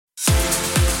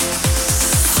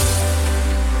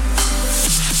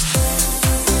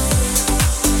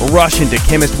rush into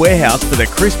Chemist Warehouse for the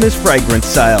Christmas fragrance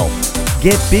sale.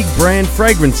 Get big brand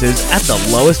fragrances at the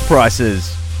lowest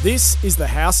prices. This is the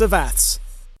House of Aths.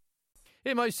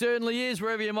 It most certainly is,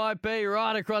 wherever you might be,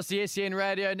 right across the SEN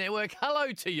Radio Network.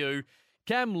 Hello to you,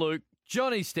 Cam, Luke,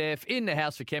 Johnny, Steph, in the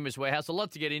house for Chemist Warehouse. A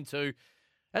lot to get into.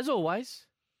 As always,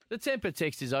 the temper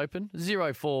text is open,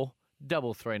 04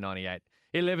 3398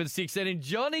 1116. And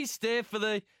Johnny, Steph, for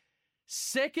the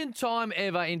second time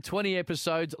ever in 20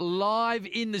 episodes, live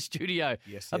in the studio.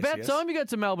 Yes. About time you got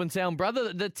to Melbourne town,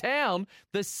 brother. The town,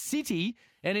 the city,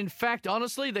 and in fact,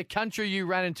 honestly, the country you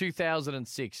ran in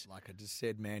 2006. Like I just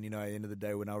said, man, at the end of the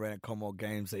day, when I ran at Commonwealth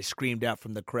Games, they screamed out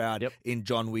from the crowd, "In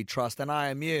John we trust," and I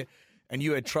am here. And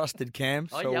you had trusted, Cam.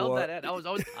 I yelled that out. I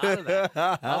was part of that.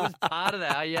 I was part of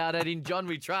that. I yelled out, "In John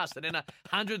we trust," and then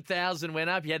 100,000 went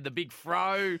up. You had the big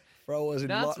fro. Fro was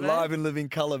live in living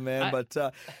colour, man. But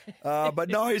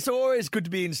no, it's always good to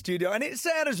be in studio. And it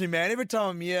saddens me, man. Every time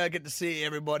I'm here, I get to see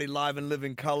everybody live in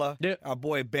living colour. Yep. Our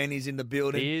boy Benny's in the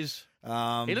building. He is.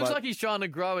 He looks like he's trying to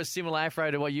grow a similar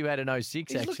afro to what you had in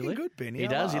 06, he's actually. Looking good, Benny. He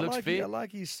does. He looks like fit. I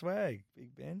like his swag,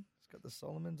 Big Ben. Got the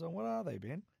Solomons on. What are they,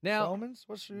 Ben? Now, Solomons?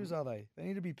 What shoes are they? They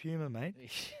need to be Puma, mate.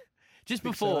 Just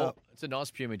Fix before, it's a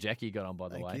nice Puma jacket you got on, by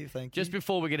the way. Thank you. Just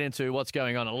before we get into what's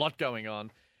going on, a lot going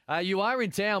on. You are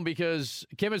in town because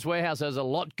Chemist Warehouse has a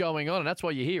lot going on, and that's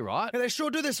why you're here, right? Yeah, they sure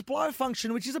do. Their supply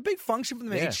function, which is a big function for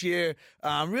them each year,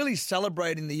 really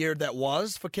celebrating the year that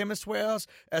was for Chemist Warehouse,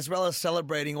 as well as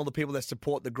celebrating all the people that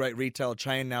support the great retail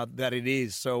chain now that it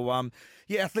is. So,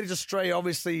 Athletics Australia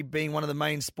obviously being one of the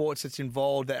main sports that's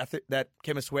involved that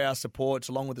Chemist Warehouse supports,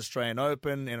 along with Australian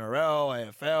Open,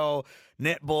 NRL, AFL,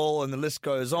 netball, and the list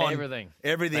goes on.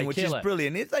 Everything, which is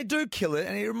brilliant. They do kill it,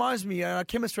 and it reminds me,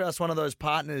 Chemist Warehouse, one of those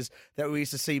partners that we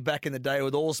used to see back in the day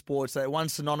with all sports. That one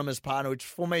synonymous partner, which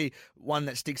for me, one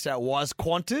that sticks out was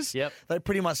Qantas. Yep. They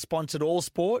pretty much sponsored all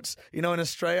sports, in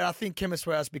Australia. I think Chemist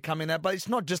Warehouse becoming that, but it's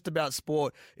not just about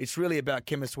sport. It's really about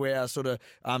Chemist Warehouse sort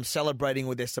of celebrating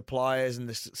with their suppliers and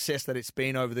the success that it's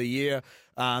been over the year.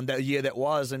 That year that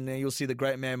was, and you'll see the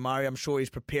great man Murray. I'm sure he's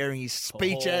preparing his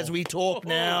speech as we talk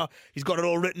now. He's got it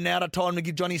all written out. I told him to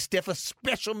give Johnny Steph a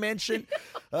special mention.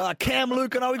 Cam,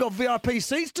 Luke, and I, we got VIP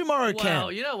seats tomorrow, Cam.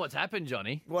 Well, you know what's happened,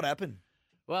 Johnny? What happened?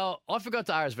 Well, I forgot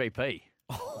to RSVP.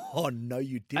 Oh, no,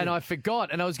 you didn't. And I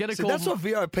forgot, and I was going to call... That's what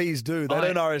VIPs do. They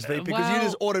don't RSVP because you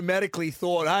just automatically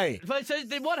thought, hey... So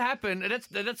then what happened,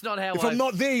 that's not how If I'm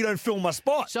not there, you don't fill my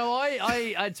spot. So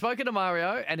I'd spoken to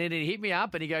Mario, and then he hit me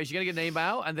up, and he goes, "You're going to get an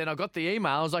email." And then I got the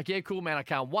email. I was like, "Yeah, cool, man, I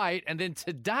can't wait." And then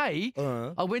today,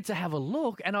 I went to have a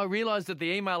look, and I realised that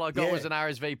the email I got was an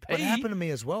RSVP. It happened to me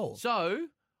as well. So...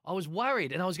 I was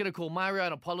worried, and I was going to call Mario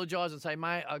and apologise and say,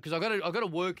 "Mate, because I got to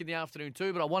work in the afternoon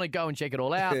too, but I want to go and check it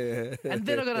all out." And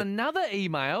then I got another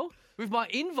email with my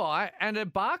invite and a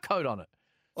barcode on it.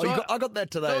 So I got that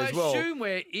today as well. I assume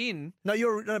we're in.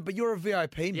 No, but you're a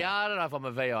VIP, man. Yeah, I don't know if I'm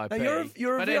a VIP. No,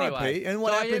 you're a VIP, anyway, and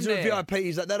what happens with a VIP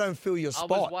is that they don't fill your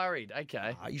spot. I was worried.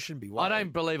 Okay, you shouldn't be worried. I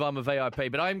don't believe I'm a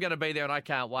VIP, but I'm going to be there, and I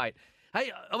can't wait.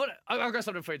 Hey, I've got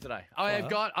something for you today. I'm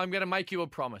going to make you a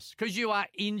promise because you are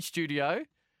in studio.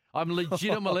 I'm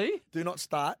legitimately... Do not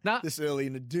start this early.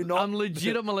 Do not... I'm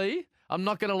legitimately... I'm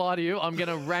not going to lie to you. I'm going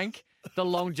to rank the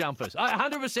long jumpers.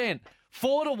 100%.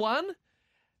 4-1.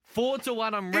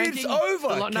 4-1. I'm ranking... It's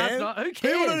over, No, it's not. Who cares?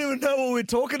 People don't even know what we're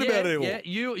talking about anymore. Yeah,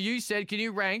 you said, can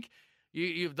you rank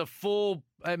you the four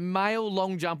male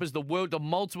long jumpers, the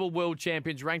multiple world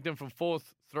champions, rank them from 4th,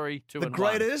 3, 2, and 1. The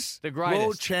greatest.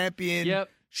 World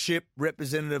championship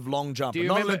representative long jumper.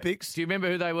 Not Olympics. Do you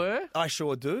remember who they were? I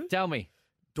sure do. Tell me.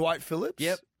 Dwight Phillips.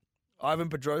 Yep. Ivan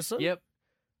Pedrosa. Yep.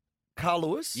 Carl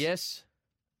Lewis. Yes.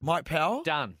 Mike Powell.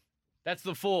 Done. That's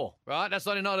the 4, right? That's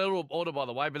not in order, by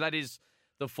the way, but that is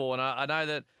the 4. And I know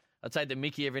that I take the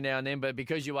mickey every now and then, but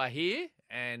because you are here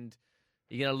and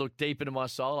you're going to look deep into my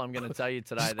soul, I'm going to tell you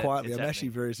today Just that quietly, it's I'm happening. actually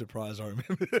very surprised I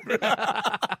remember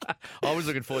that. I was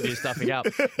looking forward to you stuffing up.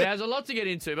 Now, there's a lot to get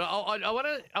into, but I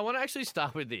want to actually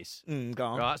start with this. Go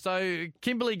on. Right, so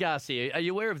Kimberly Garcia, are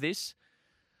you aware of this?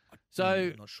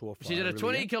 So not sure if she's at a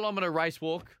 20-kilometre race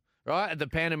walk, right, at the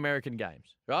Pan American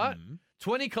Games, right?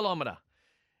 20-kilometre.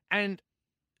 And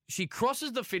she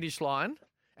crosses the finish line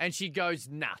and she goes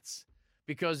nuts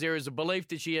because there is a belief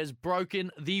that she has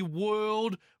broken the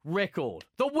world record.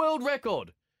 The world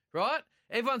record, right?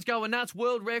 Everyone's going nuts,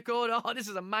 world record. Oh, this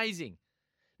is amazing.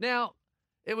 Now,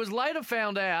 it was later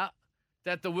found out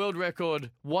that the world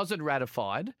record wasn't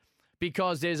ratified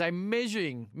because there's a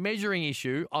measuring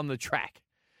issue on the track.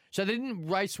 So they didn't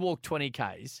race walk 20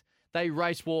 Ks. They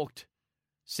race walked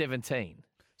 17.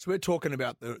 So we're talking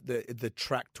about the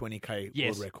track 20K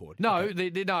Yes. world record. No, Okay.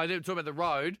 they're talking about the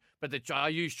road, but I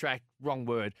use track, wrong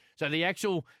word. So the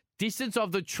actual distance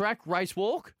of the track race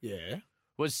walk Yeah.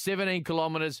 was 17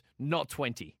 kilometres, not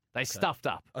 20. They stuffed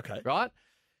up. Okay. Right?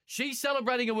 She's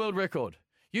celebrating a world record.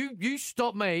 You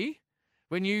stop me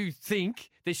when you think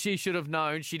that she should have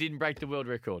known she didn't break the world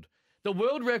record. The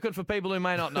world record, for people who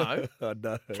may not know, Oh,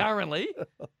 no. currently,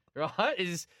 right,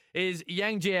 is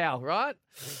Yang Jiao, right?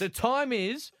 The time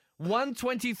is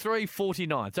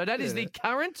 1:23:49. So that is the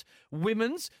current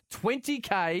women's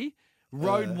 20K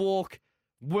road walk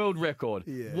world record.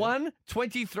 Yeah.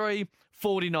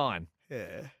 1:23:49.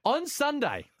 Yeah. On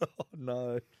Sunday, Oh,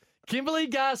 no. Kimberly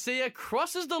Garcia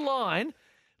crosses the line,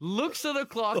 looks at the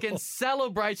clock and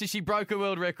celebrates as she broke a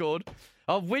world record,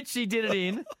 of which she did it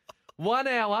in 1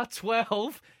 hour,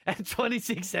 12 and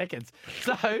 26 seconds.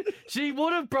 So she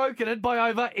would have broken it by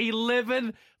over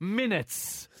 11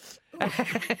 minutes. And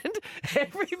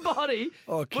everybody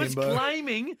Oh, was Kimbo.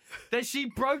 claiming that she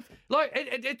broke. Like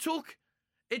it took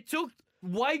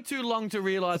way too long to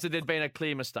realise that there'd been a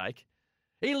clear mistake.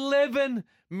 11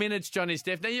 minutes, Johnny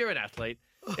Steph. Now you're an athlete.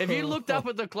 If you looked up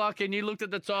at the clock and you looked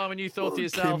at the time and you thought to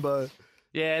yourself, Kimbo.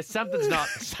 yeah, something's not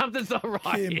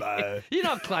right. Kimbo. You're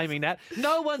not claiming that.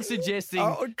 No one's suggesting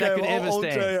Oh, that could ever I'll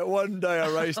stand. tell you, one day I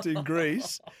raced in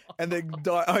Greece and the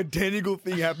identical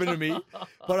thing happened to me,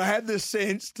 but I had the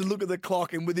sense to look at the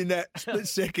clock and within that split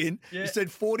second, it said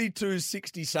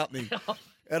 42.60 something.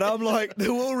 And I'm like,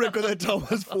 the world record that time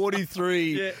was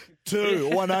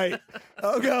 43.218.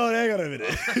 I'm going, hang on a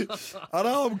minute. I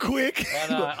know I'm quick. I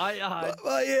know.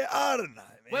 But yeah, I don't know.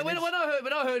 Man. When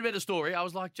I heard about the story, I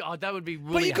was like, oh, that would be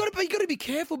really. But you got to be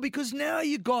careful because now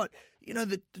you got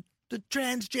the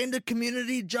transgender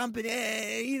community jumping.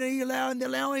 You're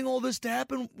allowing all this to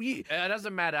happen. It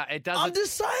doesn't matter. It doesn't. I'm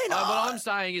just saying. What I'm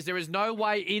saying is there is no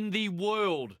way in the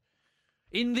world.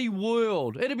 It'd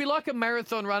be like a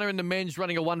marathon runner in the men's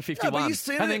running a 151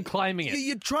 and then claiming it.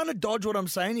 You're trying to dodge what I'm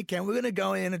saying. You can. We're going to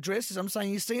go in and address this. I'm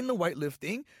saying you've seen the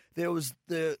weightlifting. There was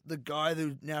the guy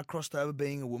who now crossed over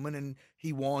being a woman, and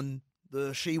she won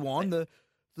the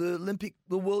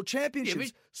world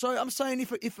championships. So I'm saying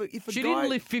if a she guy, didn't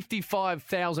lift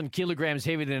 55,000 kilograms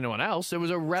heavier than anyone else. It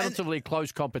was a relatively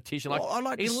close competition, like, I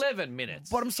like 11 minutes.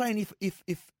 But I'm saying if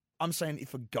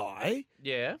a guy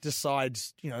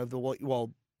decides, he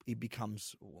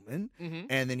becomes a woman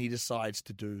and then he decides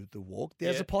to do the walk,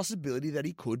 there's a possibility that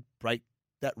he could break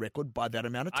that record by that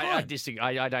amount of time. I disagree.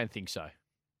 I don't think so.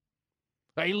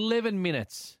 11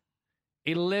 minutes.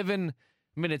 11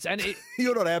 minutes. And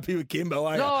You're not happy with Kimbo,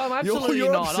 are you? No, I'm absolutely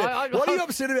you're not. Upset. What are you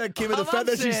upset about, Kimbo? The I'm fact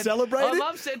that she upset. celebrated? I'm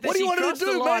upset that what do you she want her crossed to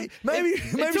the do? line. Maybe It she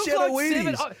took had like a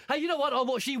Wheaties. hey, you know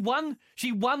what? She won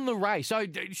the race. So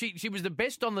she was the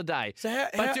best on the day. So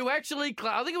but to actually,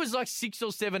 I think it was like 6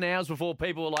 or 7 hours before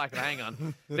people were like, hang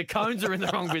on, the cones are in the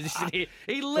wrong position here.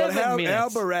 11 minutes. How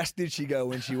embarrassed did she go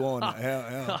when she won?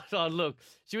 How? Oh, look,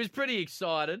 she was pretty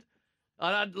excited.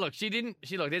 Look, she's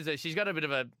got a bit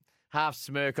of a half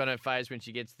smirk on her face when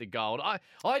she gets the gold.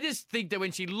 I just think that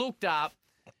when she looked up,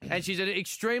 and she's an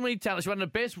extremely talented, she's one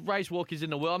of the best race walkers in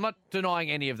the world. I'm not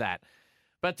denying any of that.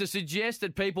 But to suggest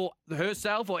that people,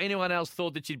 herself or anyone else,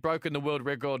 thought that she'd broken the world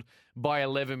record by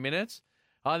 11 minutes,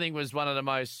 I think was one of the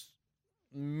most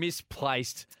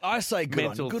misplaced I say good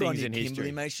mental on things you, in Kimberly,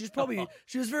 history. mate.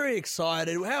 She was very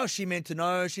excited. How is she meant to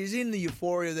know? She's in the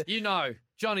euphoria. That You know,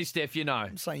 Johnny Steph, you know.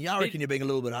 I'm saying, I reckon you're being a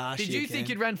little bit harsh. Did here, you think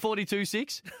Cam. you'd ran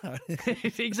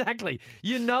 42.6? Exactly.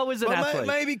 You know as an But athlete.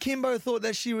 maybe Kimbo thought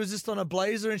that she was just on a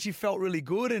blazer and she felt really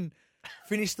good and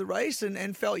finished the race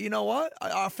and felt, you know what?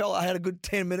 I felt I had a good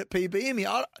 10-minute PB in me.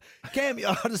 Cam,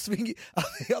 I think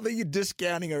you're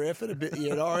discounting her effort a bit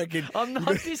here. I reckon I'm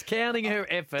not discounting her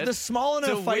effort. the smile on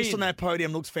her to face win. on that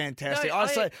podium looks fantastic. No, I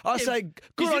say,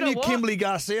 good you on know you, what? Kimberly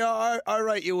Garcia. I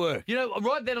rate your work. You know,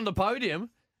 right then on the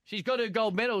podium, she's got her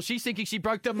gold medal. She's thinking she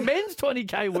broke the men's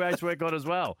 20K race record as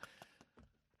well.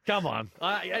 Come on.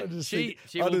 I just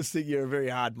think you're a very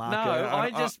hard marker. No, I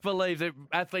just believe that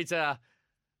athletes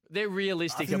they're I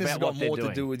realistic think this has about got what they're more doing.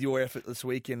 to do with your effort this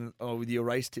weekend or with your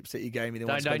race tips that you gave me than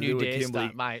what's got Don't to you do with dare Kimberly.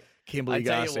 start, mate. Kimberly I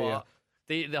tell Garcia. you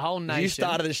what, the whole nation. You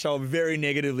started the show very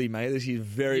negatively, mate. This is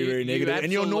very, very You negative.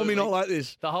 And you're normally not like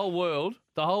this. The whole world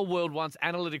wants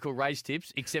analytical race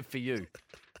tips except for you.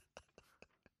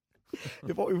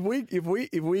 If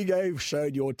we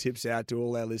showed your tips out to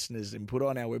all our listeners and put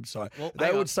on our website, Well, they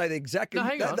hang would on. say exactly. No,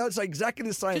 hang on. They would say exactly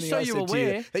the same Just thing so I you're said to you.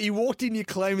 aware- That you walked in, you're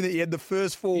claiming that you had the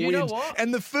first 4 You know wins, what?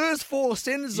 and the first 4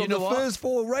 sentences You of know the what? first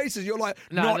 4 races, you're like,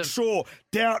 No, not the- sure,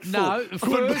 doubtful. No,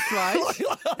 could be- first race.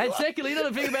 And secondly, you know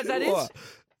the thing about that is? What?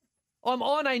 I'm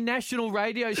on a national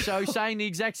radio show saying the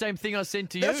exact same thing I sent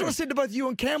to you. That's what I said to both you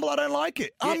and Campbell. I don't like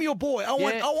it. I'm your boy.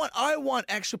 I want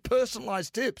actual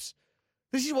personalised tips.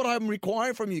 This is what I'm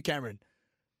requiring from you, Cameron.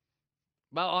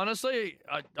 Well, honestly,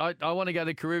 I want to go to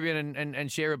the Caribbean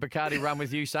and share a Bacardi rum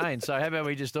with you, Sane. So how about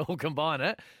we just all combine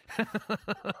it?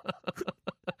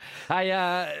 Hey,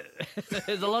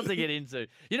 there's a lot to get into.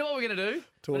 You know what we're going to do?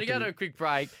 We're going to go to a quick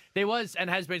break. There was and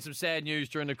has been some sad news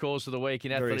during the course of the week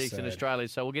in athletics in Australia,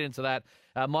 so we'll get into that.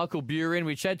 Michael Burin,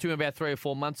 we chatted to him about 3 or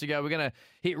 4 months ago. We're going to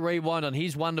hit rewind on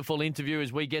his wonderful interview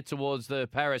as we get towards the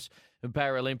Paris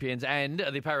Paralympians and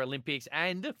the Paralympics.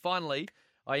 And finally,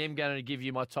 I am going to give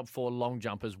you my top 4 long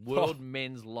jumpers, world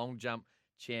men's long jump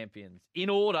champions, in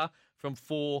order from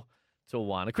 4 to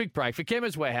 1. A quick break for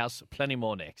Chemist Warehouse. Plenty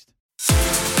more next.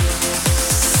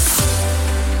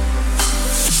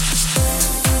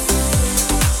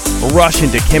 Rush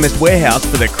into Chemist Warehouse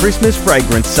for the Christmas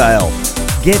fragrance sale.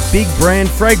 Get big brand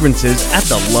fragrances at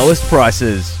the lowest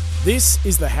prices. This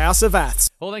is the House of Aths.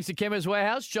 All thanks to Chemist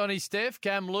Warehouse, Johnny, Steph,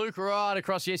 Cam, Luke, right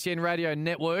across the SEN Radio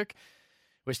Network.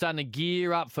 We're starting to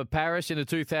gear up for Paris into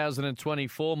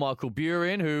 2024. Michael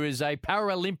Burin, who is a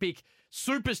Paralympic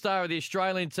superstar of the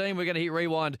Australian team. We're going to hit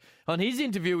rewind on his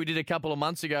interview we did a couple of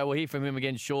months ago. We'll hear from him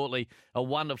again shortly. A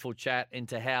wonderful chat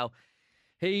into how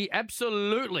he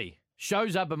absolutely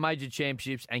shows up at major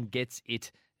championships and gets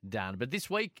it done. But this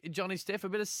week, Johnny, Steph, a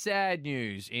bit of sad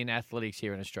news in athletics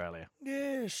here in Australia.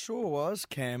 Yeah, sure was,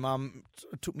 Cam.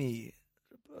 It took me,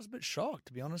 I was a bit shocked,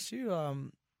 to be honest with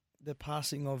you. The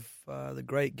passing of the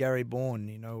great Gary Bourne,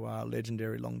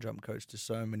 legendary long jump coach to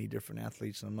so many different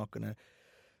athletes. And I'm not going to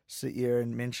sit here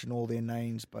and mention all their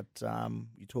names, but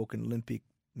you're talking Olympic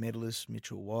medalists,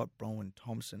 Mitchell Watt, Bronwyn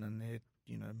Thompson, and they're,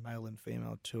 male and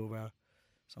female,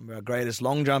 some of our greatest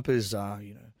long jumpers,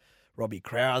 Robbie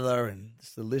Crowther, and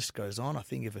the list goes on. I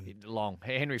think even long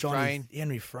Henry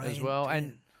Frayne as well,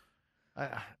 and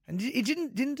it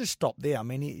didn't just stop there. I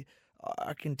mean,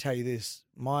 I can tell you this: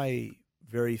 my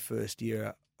very first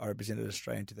year, I represented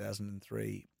Australia in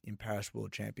 2003 in Paris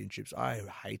World Championships. I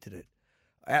hated it.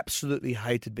 I absolutely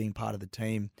hated being part of the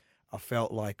team. I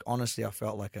felt like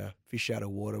a fish out of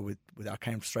water. I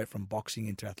came straight from boxing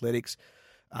into athletics.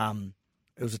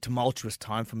 It was a tumultuous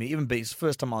time for me. It's the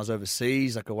first time I was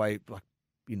overseas,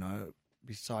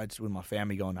 besides with my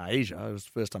family going to Asia. It was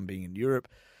the first time being in Europe.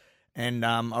 And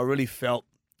I really felt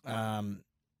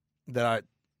that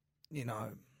it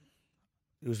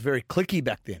was very cliquey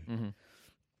back then. Mm-hmm.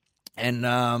 And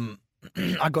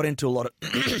I got into a lot of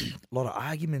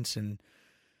arguments and,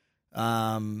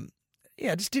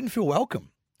 I just didn't feel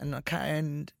welcome.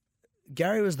 And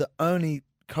Gary was the only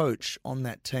coach on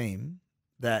that team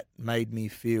that made me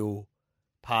feel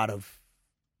part of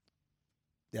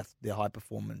the high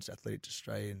performance Athletics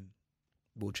Australian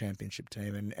World Championship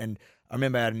team. And I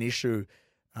remember I had an issue.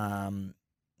 It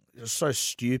was so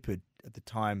stupid at the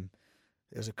time.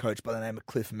 There was a coach by the name of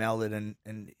Cliff Mallard, and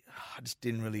I just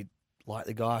didn't really like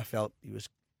the guy. I felt he was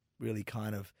really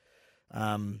kind of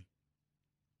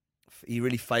he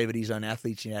really favoured his own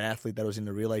athletes. An athlete that was in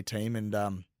the relay team,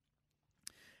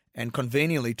 and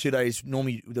conveniently 2 days.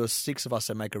 Normally there was 6 of us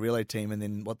that make a relay team, and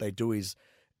then what they do is,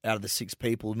 out of the 6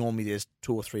 people, normally there's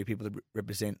 2 or 3 people that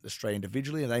represent Australia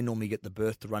individually, and they normally get the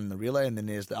berth to run the relay, and then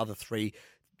there's the other 3.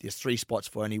 There's 3 spots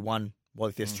for only one. Well,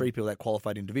 if there's 3 people that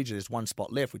qualified individually, there's 1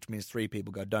 spot left, which means 3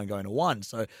 people don't go into 1.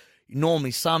 So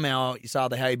normally somehow it's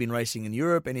either how you've been racing in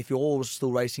Europe, and if you're all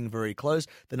still racing very close,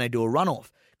 then they do a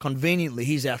runoff. Conveniently,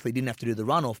 his athlete didn't have to do the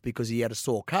runoff because he had a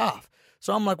sore calf.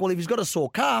 So I'm like, well, if he's got a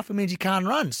sore calf, it means he can't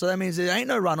run. So that means there ain't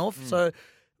no runoff. So,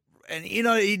 and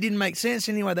it didn't make sense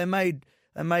anyway. They made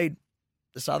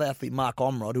this other athlete, Mark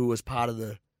Omrod, who was part of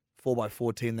the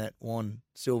 4x4 team that won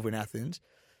silver in Athens.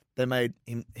 They made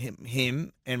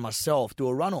him and myself do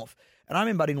a runoff. And I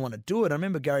remember I didn't want to do it. I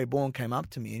remember Gary Bourne came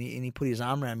up to me and he put his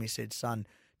arm around me and said, son,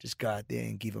 just go out there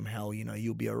and give him hell,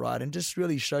 you'll be all right. And just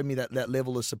really showed me that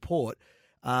level of support.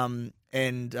 And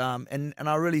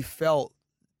I really felt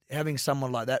having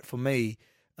someone like that for me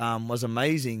was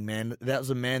amazing, man. That was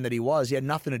the man that he was. He had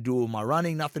nothing to do with my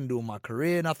running, nothing to do with my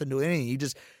career, nothing to do with anything. He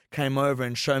just came over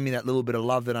and showed me that little bit of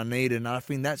love that I needed. And I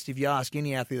think that's, if you ask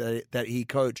any athlete that he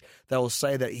coached, they will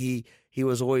say that he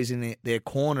was always in their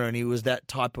corner and he was that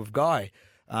type of guy.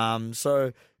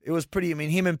 So it was pretty,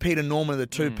 him and Peter Norman are the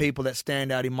 2 people that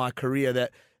stand out in my career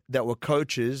that were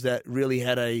coaches that really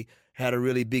had a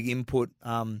really big input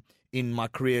in my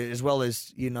career, as well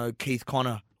as, Keith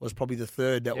Connor was probably the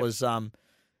 3rd that was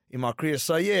in my career.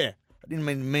 So, yeah,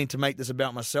 Didn't mean to make this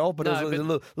about myself, but No, it was but-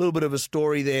 a little bit of a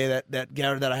story there that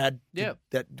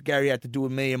Gary had to do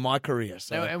with me in my career.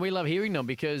 So. And we love hearing them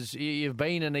because you've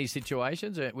been in these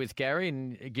situations with Gary,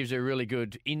 and it gives you a really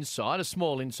good insight, a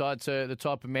small insight to the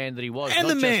type of man that he was. And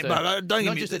not the just man,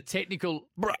 not just a technical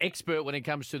expert when it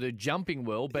comes to the jumping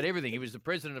world, but everything. He was the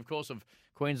president, of course, of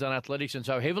Queensland Athletics, and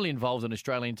so heavily involved in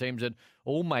Australian teams at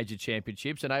all major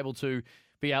championships, and able to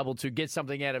get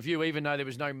something out of you, even though there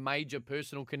was no major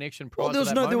personal connection prior to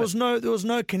that moment. There was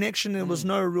no connection. There was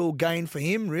no real gain for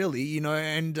him, really,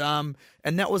 and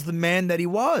that was the man that he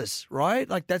was, right?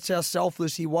 Like that's how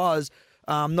selfless he was,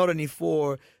 not only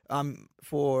for our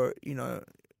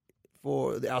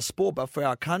sport, but for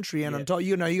our country. And I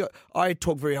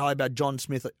talk very highly about John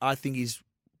Smith. I think he's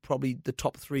probably the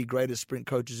top 3 greatest sprint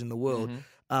coaches in the world.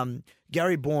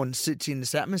 Gary Bourne sits in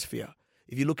this atmosphere.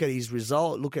 If you look at his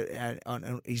result, look at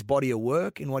his body of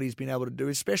work and what he's been able to do,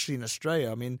 especially in Australia.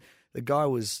 I mean, the guy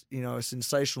was, a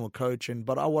sensational coach.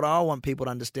 But what I want people to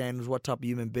understand was what type of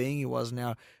human being he was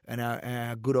now, and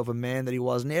how good of a man that he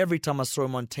was. And every time I saw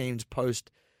him on teams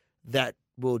post that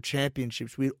World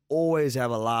Championships, we'd always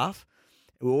have a laugh,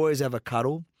 we'd always have a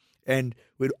cuddle, and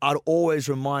I'd always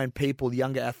remind people, the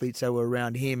younger athletes that were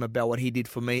around him, about what he did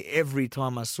for me every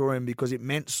time I saw him, because it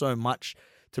meant so much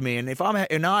to me. And if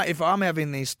I'm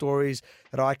having these stories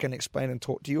that I can explain and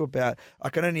talk to you about, I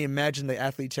can only imagine the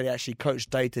athletes that he actually coached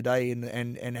day to day,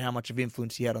 and how much of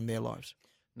influence he had on their lives.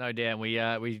 No doubt.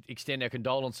 We extend our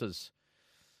condolences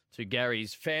to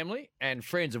Gary's family and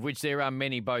friends, of which there are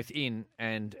many both in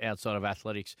and outside of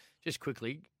athletics. Just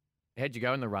quickly, how'd you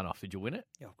go in the runoff? Did you win it?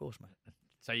 Yeah, of course, mate.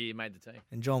 So you made the team.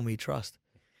 And John, we trust.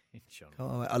 Sure.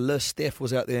 Oh, Le Steph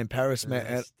was out there in Paris,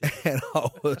 man, and I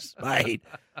was, mate,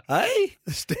 hey,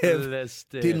 Steph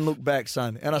didn't look back,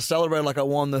 son. And I celebrated like I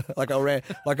won I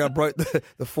broke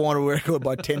the 400 record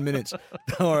by 10 minutes.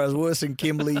 Don't worry, I was worse than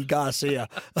Kimberly Garcia.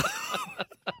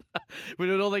 We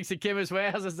do it all thanks to Chemist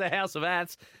Warehouse. It's the House of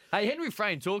Aths. Hey, Henry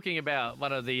Frayne, talking about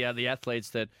one of the athletes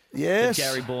that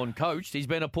Gary Bourne coached. He's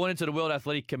been appointed to the World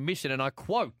Athletic Commission, and I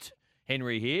quote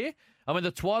Henry here: "I'm in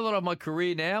the twilight of my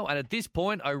career now, and at this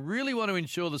point, I really want to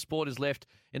ensure the sport is left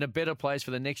in a better place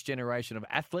for the next generation of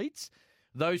athletes.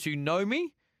 Those who know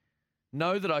me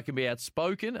know that I can be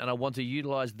outspoken, and I want to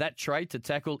utilise that trait to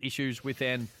tackle issues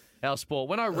within our sport."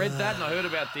 When I read that and I heard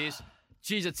about this,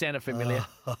 geez, it sounded familiar.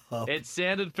 It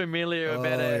sounded familiar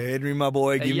about Henry, my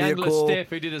boy, give me a young call. Steph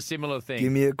who did a similar thing.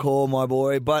 Give me a call, my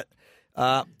boy. But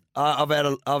I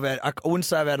wouldn't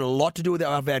say I've had a lot to do with it.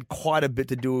 I've had quite a bit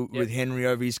to do with Henry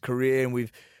over his career, and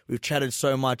we've chatted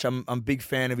so much. I'm a big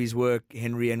fan of his work,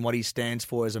 Henry, and what he stands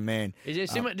for as a man.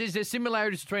 Is there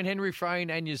similarities between Henry Frayne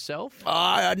and yourself? No,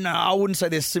 I wouldn't say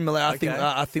there's similar. Okay.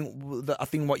 I think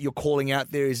what you're calling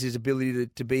out there is his ability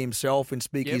to be himself and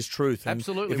speak his truth. And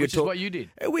absolutely, which is what you did.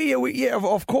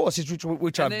 Of course,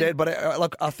 which I've did.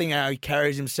 But I think how he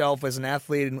carries himself as an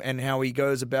athlete and how he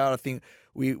goes about, I think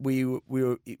we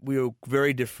were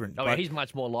very different. Oh, he's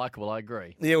much more likable. I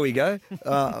agree. There we go.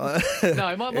 No,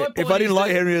 my point if I didn't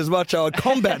like Henry as much, I would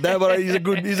combat that. But he's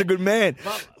a good man.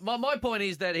 My point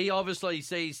is that he obviously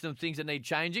sees some things that need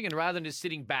changing, and rather than just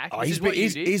sitting back, he's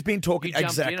been talking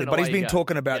exactly, but he's been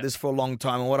talking about this for a long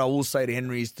time. And what I will say to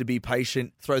Henry is to be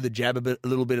patient, throw the jab a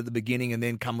little bit at the beginning, and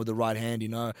then come with the right hand.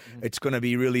 It's going to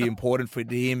be really important for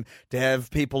him to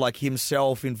have people like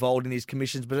himself involved in these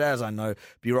commissions. But as I know,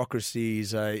 bureaucracy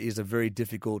is a very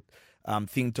difficult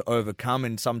thing to overcome,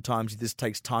 and sometimes this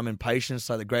takes time and patience.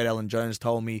 So the great Alan Jones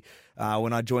told me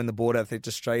when I joined the board of Athletes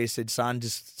Australia, he said, "Son,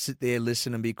 just sit there,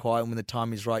 listen, and be quiet. And when the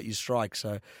time is right, you strike."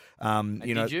 So,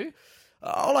 did you?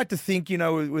 I like to think,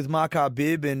 with Mark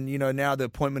Arbib and, now the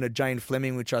appointment of Jane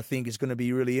Fleming, which I think is going to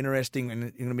be really interesting, and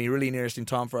it's going to be a really interesting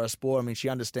time for our sport. I mean, she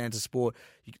understands the sport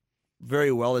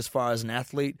very well as far as an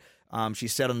athlete. She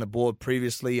sat on the board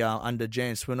previously under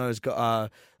Jan Swino's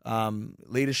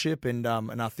leadership, and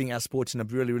I think our sport's in a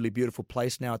really, really beautiful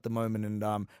place now at the moment. And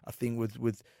I think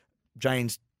with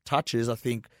Jane's touches, I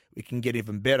think we can get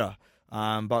even better.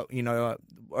 But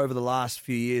over the last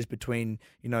few years between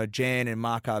Jan and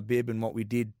Mark Arbib and what we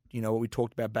did, what we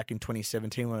talked about back in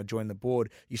 2017 when I joined the board,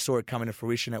 you saw it come into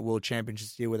fruition at World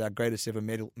Championships here with our greatest ever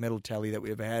medal tally that we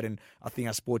ever had. And I think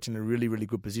our sport's in a really, really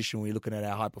good position when you're looking at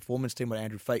our high performance team, what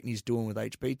Andrew Fakeney's doing with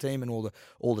HP team and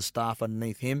all the staff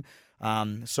underneath him.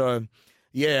 So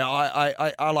yeah,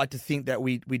 I like to think that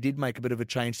we did make a bit of a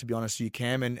change, to be honest with you,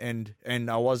 Cam, and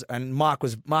Mark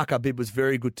Arbib was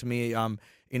very good to me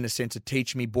in the sense of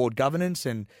teaching me board governance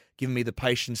and giving me the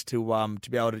patience to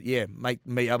be able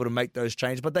to make those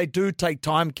changes. But they do take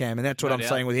time, Cam, and that's what I'm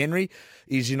saying with Henry.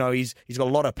 He's got a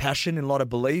lot of passion and a lot of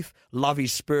belief, love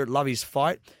his spirit, love his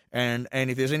fight, And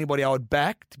if there's anybody I would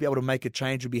back to be able to make a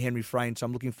change, it would be Henry Frayne. So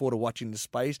I'm looking forward to watching the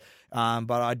space.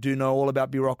 But I do know all about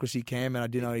bureaucracy, Cam, and I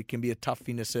do know it can be a tough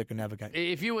thing to circumnavigate.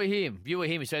 If you were him,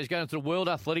 so he's going to the World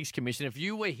Athletics Commission. If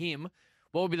you were him,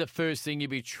 what would be the first thing you'd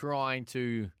be trying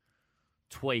to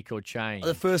tweak or change?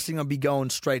 The first thing I'd be going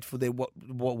straight for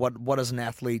what does an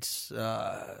athlete's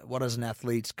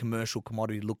commercial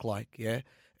commodity look like, yeah?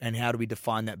 And how do we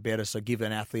define that better? So give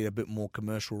an athlete a bit more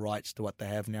commercial rights to what they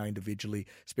have now individually,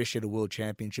 especially at the World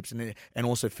Championships and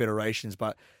also federations.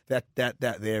 But that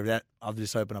I've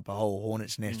just opened up a whole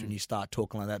hornet's nest when you start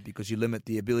talking like that, because you limit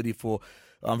the ability for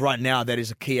right now. That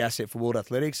is a key asset for World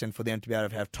Athletics, and for them to be able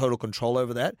to have total control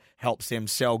over that helps them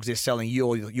sell, because they're selling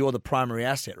you're the primary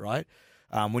asset, right?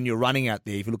 When you're running out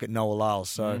there, if you look at Noah Lyles.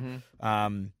 So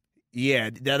yeah,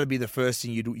 that'll be the first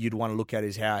thing you'd want to look at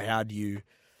is how do you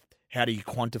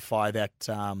quantify that,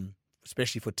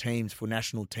 especially for teams, for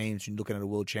national teams, when you're looking at a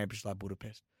World Championship like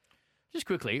Budapest? Just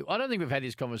quickly, I don't think we've had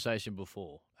this conversation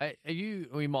before.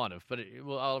 We might have, but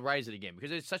I'll raise it again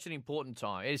because it's such an important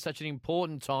time. It is such an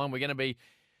important time. We're going to be,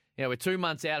 we're 2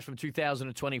 months out from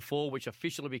 2024, which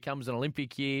officially becomes an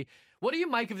Olympic year. What do you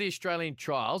make of the Australian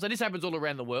trials? And this happens all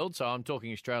around the world, so I'm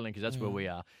talking Australian because that's where we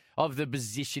are. Of the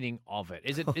positioning of it,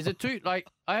 is it too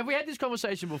have we had this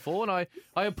conversation before? And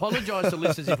I apologise to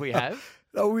listeners if we have.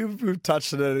 No, we've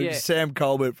touched on it. Yeah. Sam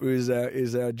Colbert, who is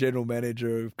our general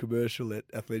manager of commercial at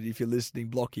Athletic. If you're listening,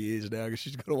 block your ears now because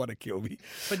she's going to want to kill me.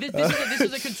 But this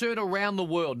is a concern around the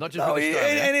world, not just with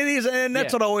Australia. And it is, and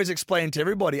that's what I always explain to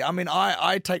everybody. I mean,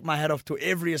 I take my hat off to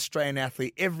every Australian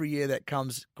athlete every year that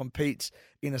competes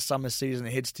in a summer season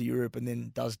and heads to Europe and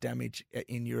then does damage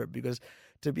in Europe, because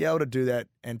to be able to do that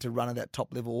and to run at that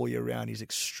top level all year round is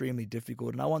extremely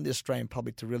difficult. And I want the Australian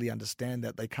public to really understand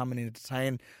that. They come in and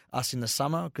entertain us in the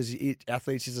summer because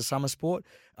athletics is a summer sport.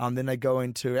 Then they go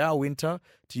into our winter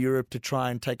to Europe to try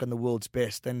and take on the world's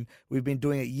best. And we've been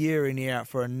doing it year in, year out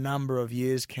for a number of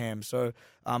years, Cam. So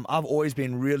I've always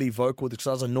been really vocal because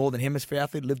I was a Northern Hemisphere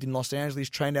athlete, lived in Los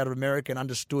Angeles, trained out of America, and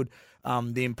understood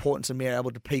the importance of being able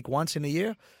to peak once in a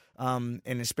year. And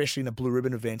especially in the blue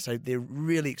ribbon events, they're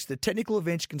really the technical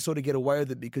events you can sort of get away with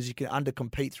it because you can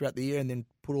undercompete throughout the year and then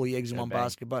put all your eggs in one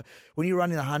basket. But when you're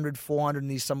running 100, 400,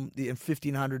 and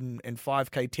 1500 and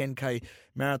 5K, 10K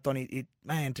marathon,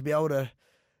 to be able to,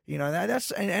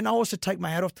 that's and I also take my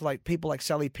hat off to people like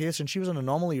Sally Pearson. She was an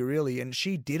anomaly really, and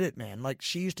she did it, man. Like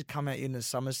she used to come out in the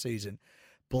summer season,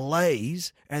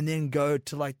 blaze, and then go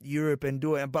to Europe and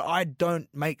do it. But I don't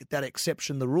make that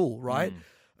exception the rule, right?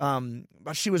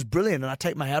 But she was brilliant, and I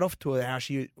take my hat off to her how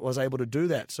she was able to do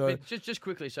that. So just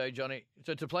quickly, Johnny,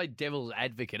 to play devil's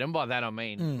advocate, and by that I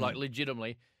mean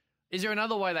legitimately, is there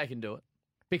another way they can do it?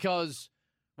 Because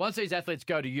once these athletes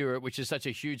go to Europe, which is such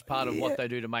a huge part of what they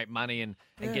do to make money and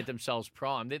get themselves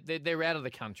primed, they're out of the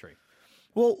country.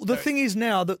 Well, the thing is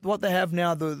now that what they have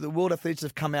now, the World Athletes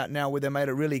have come out now where they made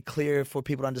it really clear for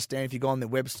people to understand. If you go on their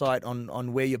website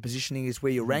on where your positioning is,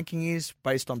 where your ranking is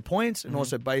based on points, and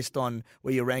also based on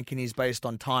where your ranking is based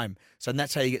on time. So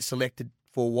that's how you get selected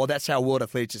for. That's how World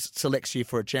Athletics selects you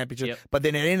for a championship. Yep. But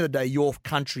then at the end of the day, your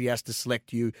country has to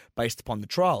select you based upon the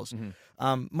trials.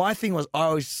 My thing was, I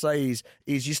always say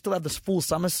is you still have this full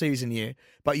summer season here,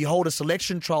 but you hold a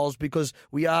selection trials because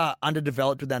we are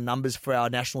underdeveloped with our numbers for our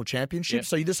national championship. Yep.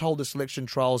 So you just hold the selection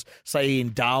trials, say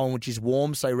in Darwin, which is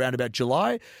warm, say around about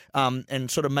July, and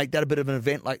sort of make that a bit of an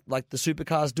event like the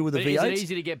supercars do with the V8s. Is it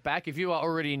easy to get back if you are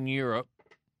already in Europe?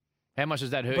 How much does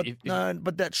that hurt?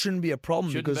 But that shouldn't be a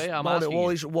problem because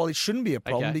it shouldn't be a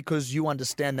problem because you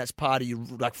understand that's part of you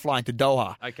flying to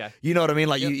Doha. Okay, you know what I mean?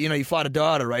 You fly to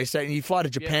Doha to race, and you fly to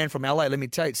Japan from LA. Let me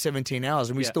tell you, it's 17 hours,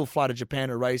 and we still fly to Japan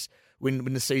to race when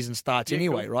the season starts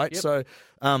anyway, cool. Right? Yep. So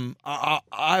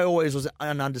I always was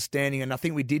an understanding, and I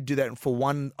think we did do that for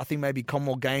one. I think maybe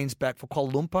Commonwealth Games back for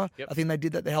Kuala Lumpur. Yep. I think they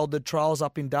did that. They held the trials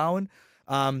up in Darwin.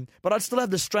 But I'd still have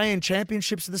the Australian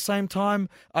Championships at the same time.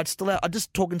 I'm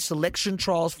just talking selection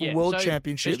trials for World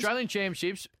Championships. Australian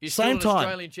Championships, you're same still an time.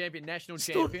 Australian champion, national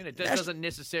champion. It doesn't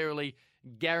necessarily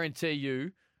guarantee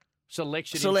you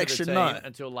selection into the team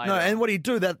until later. No, and what do you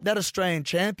do? That Australian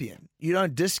champion, you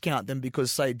don't discount them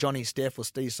because, say, Johnny Steph or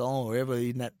Steve Solomon or whoever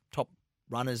in that top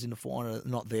runners in the 400 are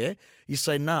not there. You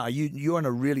say, you're in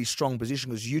a really strong position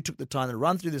because you took the time to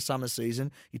run through the summer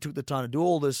season. You took the time to do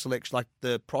all the selection,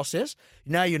 the process.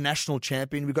 Now you're national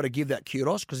champion. We've got to give that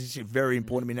kudos because it's very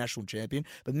important to be national champion.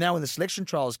 But now when the selection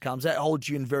trials comes, that holds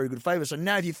you in very good favour. So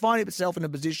now if you find yourself in a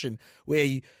position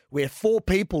where 4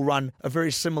 people run a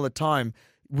very similar time,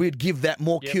 we'd give that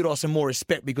more Yep. kudos and more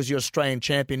respect because you're Australian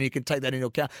champion and you can take that into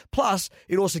account. Plus,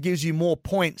 it also gives you more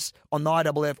points on the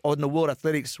IAAF or in the World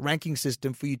Athletics ranking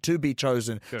system for you to be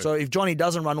chosen. Sure. So if Johnny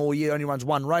doesn't run all year, only runs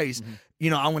one race, I'm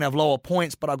going to have lower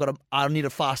points, but I need a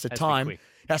faster Has to be time. quick.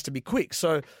 Has to be quick.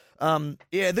 So,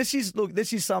 this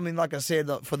is something, like I said,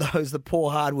 for the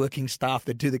poor, hardworking staff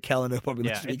that do the calendar, probably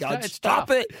listen to me going, it's stop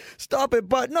tough. it.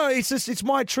 But no, it's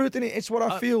my truth, and it's what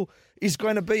I feel is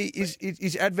going to be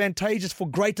is advantageous for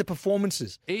greater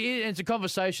performances. It's a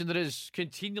conversation that has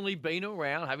continually been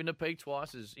around. Having to peak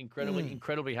twice is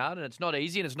incredibly hard, and it's not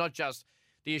easy, and it's not just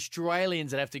the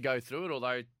Australians that have to go through it,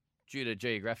 although due to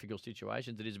geographical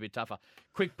situations, it is a bit tougher.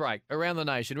 Quick break around the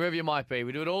nation, wherever you might be.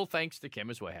 We do it all thanks to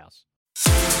Chemist Warehouse.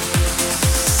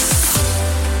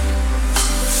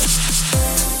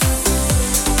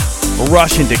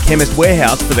 Rush into Chemist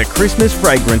Warehouse for the Christmas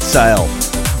fragrance sale.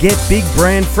 Get big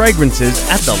brand fragrances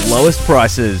at the lowest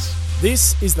prices.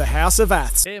 This is the House of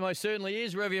Aths. Yeah, most certainly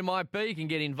is. Wherever you might be, you can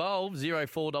get involved.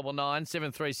 0499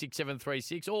 736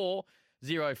 736 or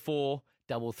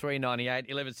 043398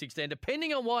 1116,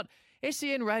 depending on what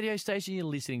SEN radio station you're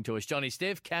listening to. It's Johnny,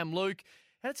 Steph, Cam, Luke,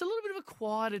 and it's a little bit of a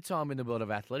quieter time in the world of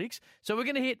athletics. So we're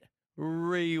going to hit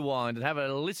rewind and have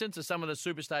a listen to some of the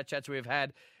superstar chats we've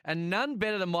had, and none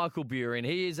better than Michael Burin.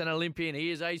 He is an Olympian. He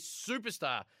is a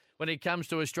superstar when it comes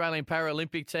to Australian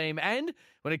Paralympic team, and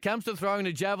when it comes to throwing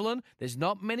the javelin, there's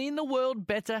not many in the world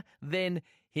better than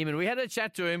him. And we had a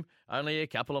chat to him only a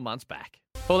couple of months back.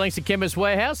 All thanks to Chemist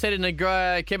Warehouse. Head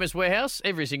into Chemist Warehouse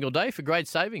every single day for great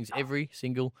savings every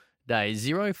single day.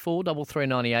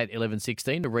 043398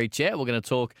 1116 to reach out. We're going to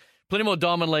talk plenty more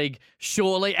Diamond League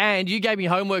shortly. And you gave me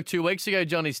homework 2 weeks ago,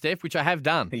 Johnny Steph, which I have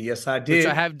done. Yes, I did. Which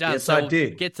I have done. Yes, so I we'll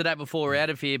did. get to that before we're out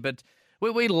of here. But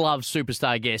we love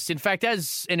superstar guests. In fact,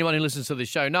 as anyone who listens to the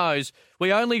show knows,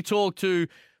 we only talk to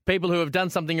people who have done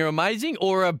something amazing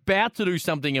or are about to do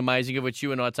something amazing, of which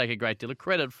you and I take a great deal of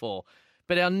credit for.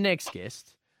 But our next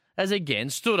guest has again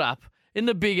stood up in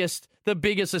the biggest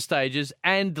of stages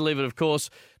and delivered, of course.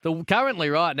 Currently,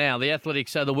 right now, the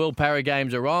athletics, the World Para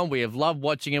Games are on. We have loved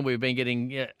watching them. We've been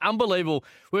getting unbelievable.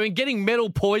 We've been getting medal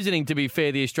poisoning, to be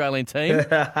fair, the Australian team.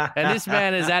 And this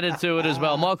man has added to it as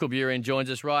well. Michael Burin joins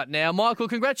us right now. Michael,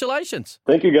 congratulations.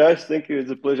 Thank you, guys. Thank you.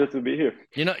 It's a pleasure to be here.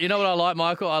 You know what I like,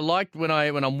 Michael? I like when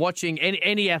I'm watching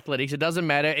any athletics, it doesn't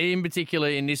matter, in particular,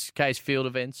 in this case, field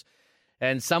events,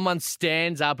 and someone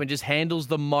stands up and just handles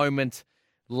the moment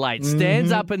late,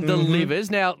 stands up and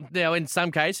delivers. Now, in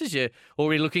some cases, you're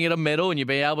already looking at a medal and you'll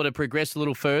be able to progress a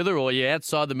little further, or you're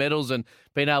outside the medals and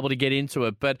being able to get into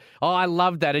it. But, I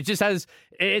love that. It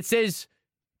says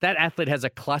that athlete has a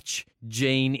clutch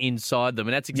gene inside them,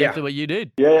 and that's exactly what you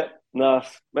did. Yeah. Nah,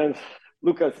 man,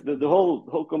 look, at the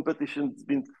whole competition's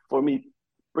been, for me,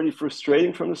 pretty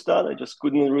frustrating from the start. I just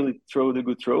couldn't really throw the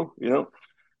good throw,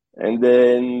 And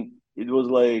then it was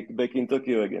like back in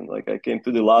Tokyo again. Like, I came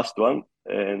to the last one,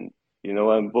 and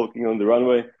I'm walking on the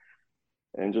runway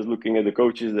and just looking at the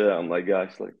coaches there. I'm like,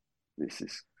 guys, like, this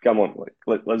is, come on,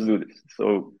 like, let's do this.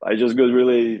 So I just got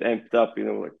really amped up,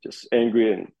 like, just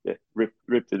angry, and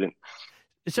ripped it in.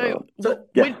 So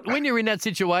when you're in that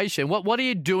situation, what are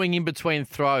you doing in between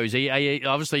throws? Are you,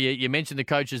 obviously, you mentioned the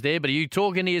coaches there, but are you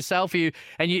talking to yourself?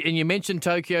 And you mentioned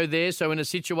Tokyo there, so in a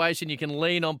situation you can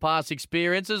lean on past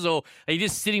experiences, or are you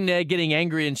just sitting there getting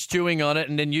angry and stewing on it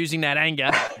and then using that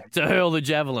anger to hurl the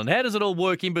javelin? How does it all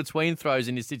work in between throws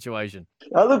in this situation?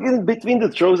 Look, in between the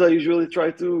throws, I usually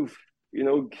try to,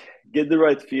 get the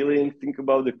right feeling, think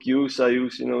about the cues I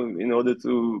use, in order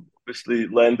to obviously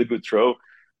land a good throw.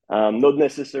 Not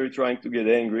necessarily trying to get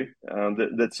angry.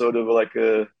 That's sort of like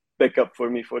a backup for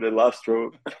me for the last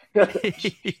throw.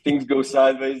 Things go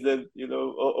sideways, then,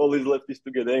 all is left is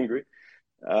to get angry.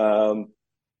 So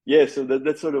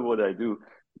that's sort of what I do.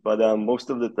 But most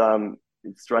of the time,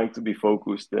 it's trying to be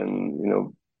focused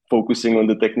and, focusing on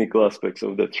the technical aspects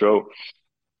of the throw.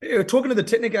 Yeah, talking to the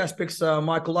technical aspects,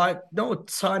 Michael, I know a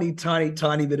tiny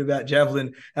bit about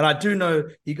javelin, and I do know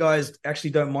you guys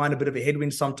actually don't mind a bit of a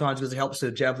headwind sometimes because it helps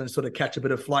the javelin sort of catch a bit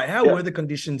of flight. How were the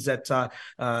conditions at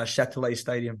Châtelet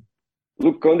Stadium?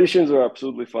 Look, conditions are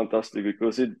absolutely fantastic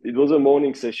because it was a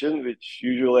morning session, which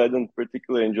usually I don't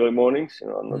particularly enjoy mornings.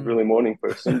 I'm not really a morning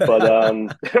person,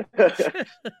 but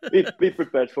be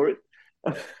prepared for it.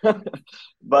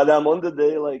 But on the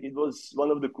day, like, it was one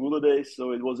of the cooler days,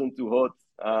 so it wasn't too hot.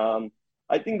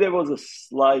 I think there was a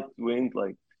slight wind,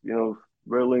 like,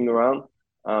 whirling around,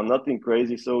 nothing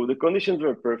crazy. So the conditions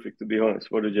were perfect, to be honest,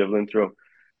 for the javelin throw.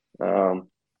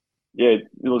 It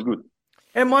was good.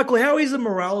 And Michael, how is the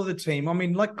morale of the team? I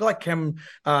mean, like Cam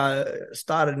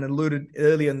started and alluded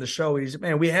earlier in the show, is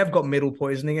man, we have got medal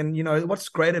poisoning, and what's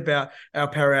great about our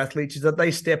para athletes is that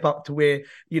they step up to where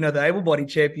the able body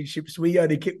championships we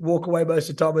only walk away most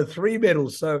of the time with 3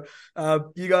 medals. So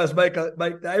you guys make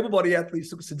the able body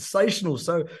athletes look sensational.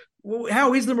 So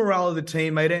how is the morale of the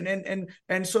team, mate?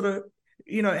 And sort of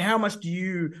how much do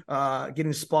you get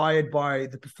inspired by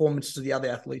the performances of the other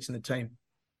athletes in the team?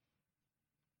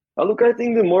 Look, I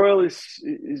think the morale is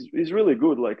really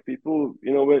good. Like people,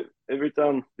 every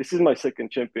time this is my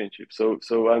second championship, so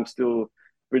I'm still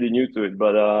pretty new to it.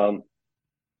 But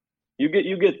you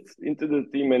get into the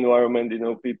team environment.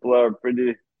 People are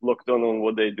pretty locked on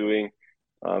what they're doing.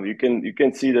 You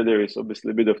can see that there is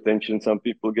obviously a bit of tension. Some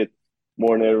people get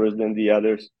more nervous than the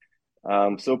others.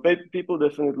 So people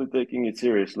definitely taking it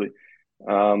seriously,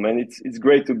 and it's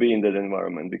great to be in that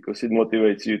environment because it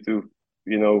motivates you to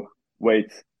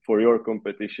wait for your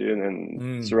competition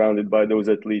and surrounded by those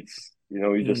athletes,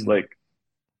 you just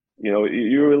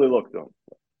you're really locked on.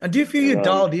 And do you feel you're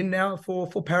dialed in now for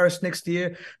Paris next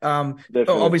year? Definitely.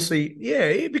 Obviously,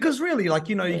 yeah, because really,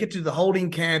 you get to the holding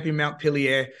camp in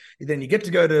Montpellier, then you get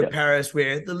to go to Paris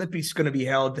where the Olympics is going to be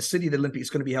held, the city of the Olympics is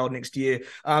going to be held next year.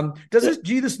 Do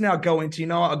you just now go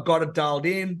into, I got it dialed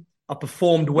in, I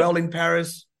performed well in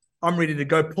Paris, I'm ready to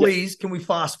go. Please, can we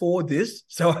fast forward this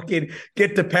so I can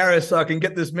get to Paris so I can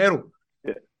get this medal?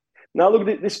 Yeah. Now,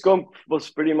 look, this comp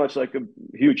was pretty much like a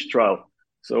huge trial.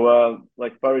 So,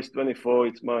 like Paris 24,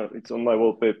 it's on my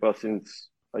wallpaper since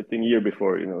I think year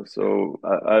before, So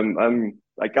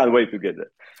I can't wait to get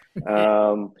there.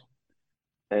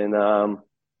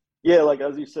 Like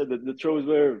as you said, the throws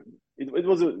were it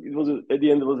was at the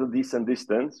end it was a decent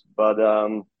distance, but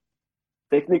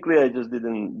technically, I just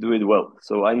didn't do it well.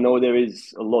 So I know there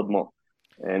is a lot more.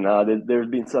 And there's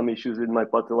been some issues with my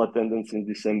patellar tendon since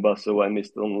December. So I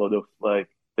missed on a lot of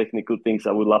technical things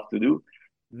I would love to do.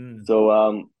 So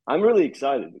I'm really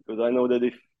excited because I know that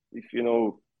if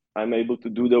I'm able to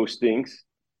do those things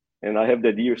and I have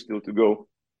that year still to go,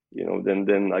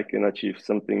 then I can achieve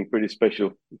something pretty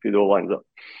special if it all lines up.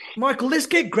 Michael, let's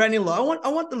get granular. I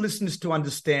want the listeners to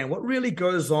understand what really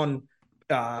goes on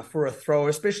for a thrower,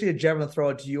 especially a javelin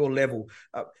thrower to your level.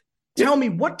 Tell me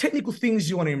what technical things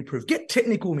you want to improve. Get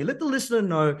technical with me. Let the listener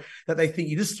know that they think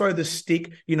you just throw the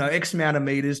stick, X amount of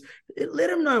meters. Let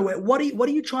them know what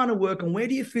are you trying to work on? Where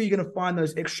do you feel you're going to find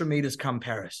those extra meters come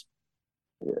Paris?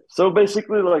 Yeah. So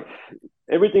basically,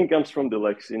 everything comes from the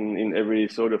legs in every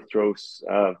sort of throws.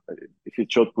 If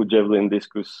it's shot put, javelin,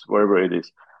 discus, wherever it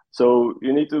is. So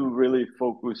you need to really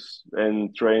focus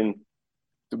and train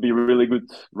to be a really good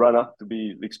runner, to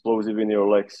be explosive in your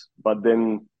legs, but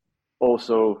then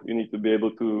also you need to be able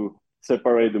to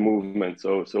separate the movement.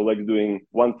 So legs doing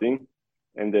one thing,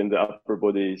 and then the upper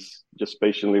body is just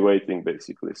patiently waiting,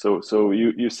 basically. So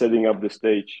you're setting up the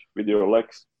stage with your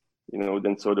legs,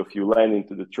 then sort of you land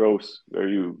into the throws where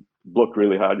you block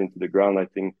really hard into the ground. I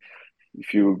think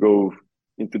if you go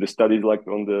into the studies like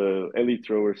on the elite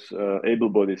throwers, able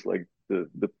bodies, like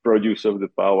the produce of the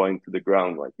power into the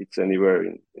ground, like it's anywhere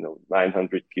in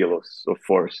 900 kilos of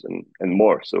force and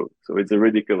more. So it's a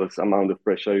ridiculous amount of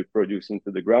pressure you produce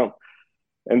into the ground,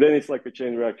 and then it's like a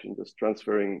chain reaction, just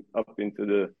transferring up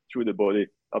through the body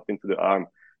up into the arm.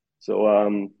 So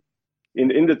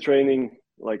in the training,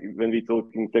 like when we're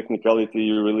talking technicality,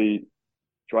 you're really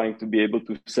trying to be able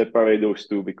to separate those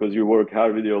two because you work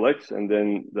hard with your legs, and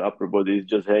then the upper body is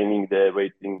just hanging there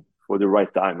waiting for the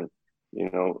right timing.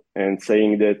 And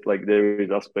saying that there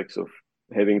is aspects of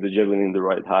having the javelin in the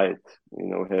right height,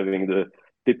 having the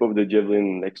tip of the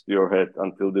javelin next to your head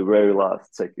until the very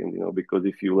last second, because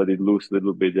if you let it loose a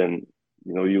little bit, then,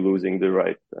 you're losing the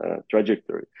right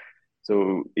trajectory.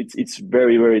 So it's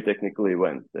very, very technically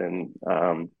went. And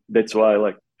that's why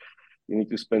you need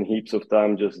to spend heaps of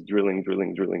time just drilling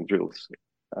drills.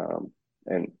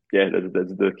 And yeah,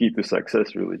 that's the key to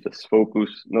success, really. Just focus,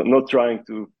 not trying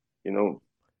to,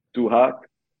 too hard.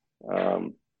 How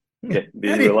do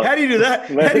you do that?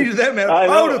 How do you do that, man?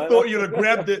 I would have thought you'd have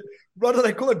grabbed it. What do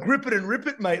they call it? Grip it and rip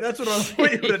it, mate. That's what I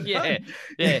thought you would have done.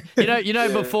 Yeah.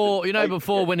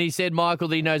 Before when he said, Michael,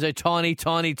 that he knows a tiny,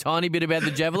 tiny, tiny bit about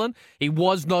the javelin, he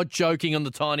was not joking on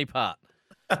the tiny part.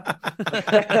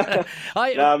 I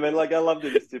love the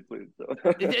discipline. So.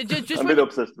 I'm a bit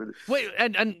obsessed with it. Wait,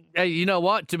 and you know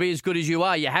what? To be as good as you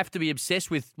are, you have to be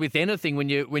obsessed with anything when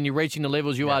you're reaching the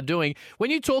levels you are doing.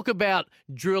 When you talk about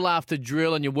drill after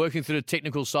drill and you're working through the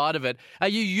technical side of it, do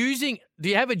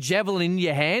you have a javelin in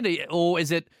your hand, or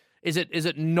is it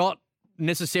not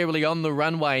necessarily on the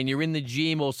runway and you're in the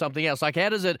gym or something else? How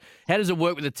does it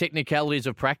work with the technicalities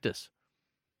of practice?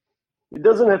 It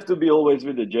doesn't have to be always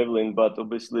with the javelin, but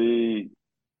obviously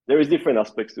there is different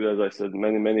aspects to it, as I said,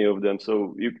 many of them.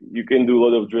 So you can do a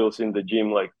lot of drills in the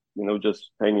gym, like,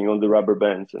 just hanging on the rubber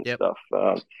bands and Yep. stuff.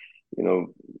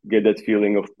 Get that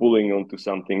feeling of pulling onto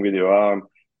something with your arm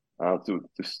to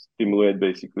stimulate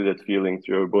basically that feeling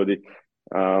through your body.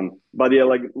 But yeah,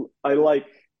 like I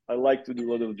like to do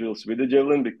a lot of drills with the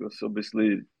javelin because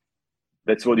obviously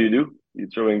that's what you do. You're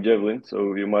throwing javelin,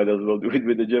 so you might as well do it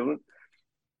with the javelin.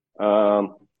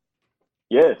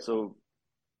 Yeah, so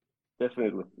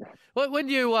definitely. Well, when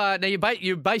you now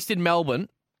you're based in Melbourne,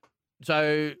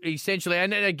 so essentially,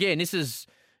 and again, this is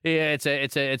it's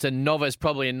a novice,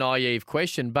 probably a naive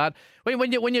question, but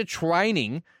when you're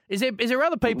training, is there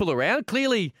other people around?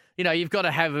 Clearly, you've got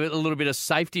to have a little bit of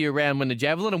safety around when the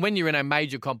javelin, and when you're in a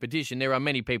major competition, there are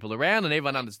many people around, and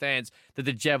everyone understands that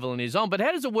the javelin is on. But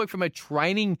how does it work from a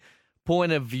training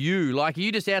point of view? Like, are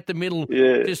you just out the middle,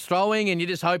 just throwing, and you're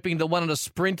just hoping that one of the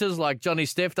sprinters, like Johnny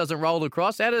Steph, doesn't roll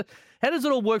across? How does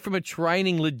it all work from a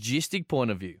training logistic point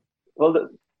of view? Well,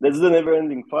 that's the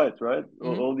never-ending fight, right?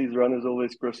 Mm-hmm. All these runners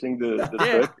always crossing the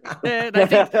track.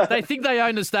 Yeah, they think they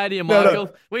own the stadium, Michael.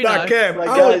 No, we know. Cam, like,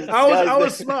 I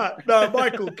was smart. No,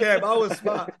 Michael, Cam, I was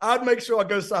smart. I'd make sure I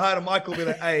go say hi to Michael, be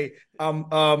like, hey,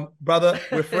 brother,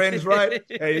 we're friends, right?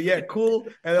 Hey, yeah, cool.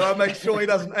 And then I'll make sure he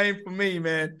doesn't aim for me,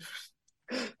 man.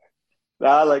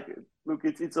 Look,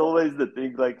 it's always the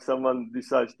thing, like someone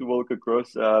decides to walk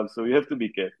across, so you have to be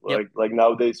careful. Yep. Like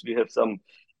nowadays we have some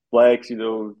flags,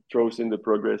 throws in the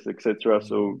progress, etc.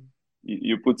 So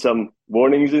you put some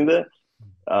warnings in there,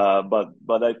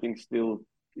 but I think still,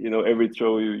 every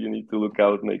throw you need to look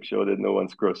out, make sure that no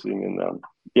one's crossing,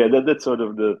 and that's sort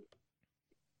of the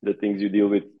things you deal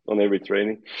with on every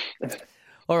training.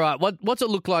 All right, what's it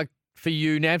look like for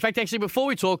you now? In fact, actually, before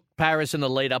we talk Paris and the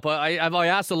lead up, I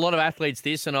asked a lot of athletes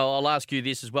this, and I'll ask you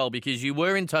this as well, because you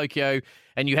were in Tokyo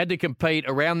and you had to compete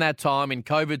around that time in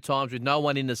COVID times with no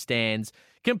one in the stands.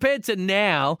 Compared to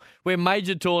now, where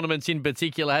major tournaments in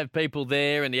particular have people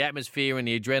there and the atmosphere and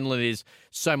the adrenaline is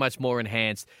so much more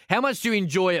enhanced. How much do you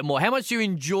enjoy it more? How much do you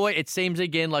enjoy, it seems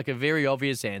again like a very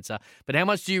obvious answer, but how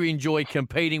much do you enjoy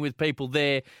competing with people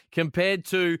there compared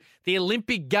to the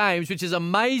Olympic Games, which is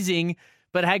amazing,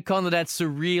 but had kind of that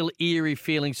surreal, eerie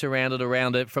feeling surrounded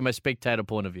around it from a spectator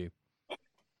point of view?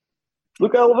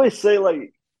 Look, I always say,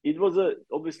 like, it was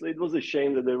a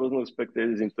shame that there was no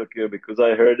spectators in Tokyo, because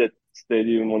I heard that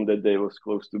stadium on that day was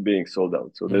close to being sold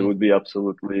out. So that would be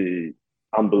absolutely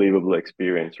unbelievable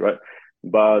experience, right?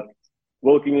 But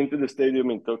walking into the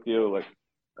stadium in Tokyo, like,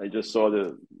 I just saw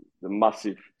the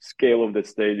massive scale of the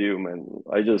stadium, and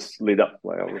I just lit up.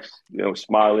 Like, I was,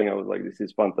 smiling. I was like, this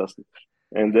is fantastic.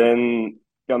 And then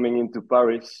coming into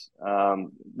Paris,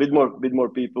 bit more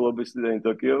people obviously than in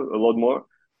Tokyo, a lot more.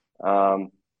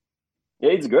 Yeah,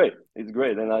 it's great. It's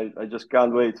great. And I just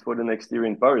can't wait for the next year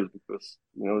in Paris, because,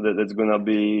 that's going to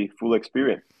be full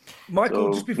experience.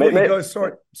 Michael, just before you go,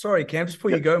 sorry, Cam, just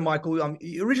before you go, Michael,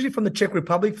 you're originally from the Czech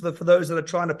Republic, for those that are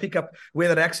trying to pick up where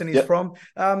that accent is from.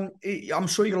 I'm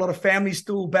sure you got a lot of family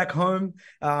still back home.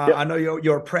 I know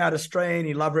you're a proud Australian.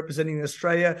 You love representing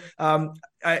Australia.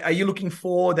 Are you looking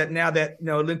forward that now that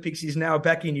Olympics is now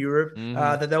back in Europe,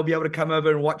 that they'll be able to come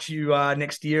over and watch you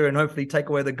next year and hopefully take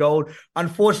away the gold?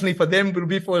 Unfortunately for them, it'll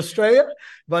be for Australia,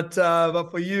 but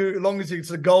for you, as long as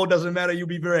it's a gold, doesn't matter. You'll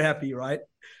be very happy, right?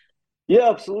 Yeah,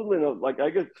 absolutely. No, like,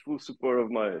 I get full support of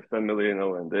my family,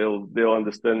 and they'll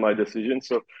understand my decision.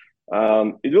 So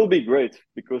it will be great,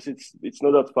 because it's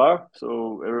not that far,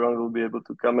 so everyone will be able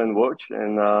to come and watch,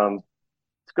 and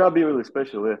it's gonna be really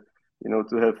special. Yeah.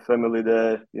 To have family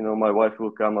there. My wife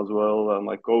will come as well,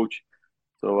 my coach.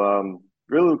 So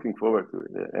really looking forward to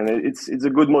it. Yeah. And it's a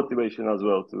good motivation as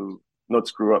well to not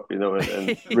screw up, and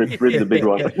rip the big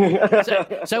one.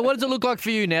 So what does it look like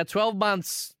for you now? 12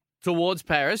 months towards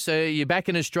Paris. So you're back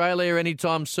in Australia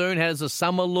anytime soon. How does the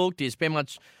summer look? Do you spend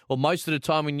much or most of the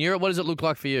time in Europe? What does it look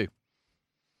like for you?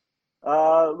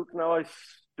 Look, now I'm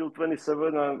still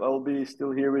 27. I'll be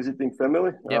still here visiting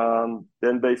family. Yep.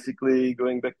 Then basically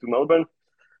going back to Melbourne.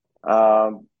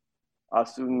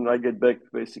 As soon as I get back,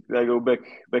 basically I go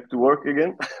back to work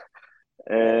again.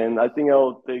 And I think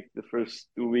I'll take the first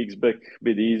 2 weeks back a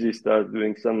bit easy, start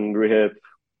doing some rehab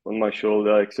on my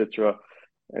shoulder, etc.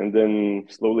 And then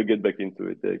slowly get back into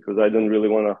it, because I don't really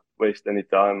want to waste any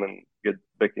time and get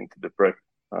back into the prep.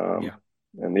 And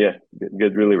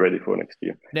get really ready for next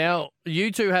year. Now,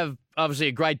 you two have obviously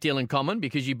a great deal in common,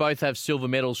 because you both have silver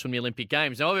medals from the Olympic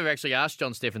Games. Now, I've actually asked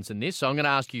John Stephenson this, so I'm going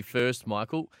to ask you first,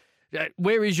 Michael.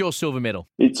 Where is your silver medal?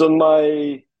 It's on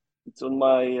my It's on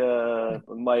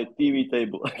my TV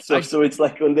table. So it's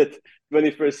like on that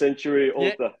 21st century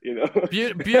altar,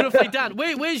 Beautifully done.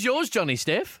 Where's yours, Johnny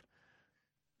Steph?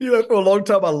 For a long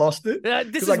time I lost it.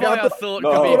 This is why I thought it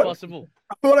could be impossible.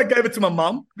 I thought I gave it to my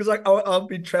mum because I've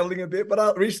been traveling a bit, but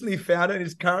I recently found it and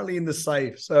it's currently in the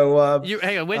safe. So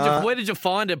hang on, where did you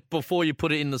find it before you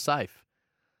put it in the safe?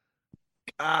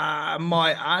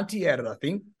 My auntie had it, I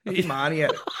think. I think my auntie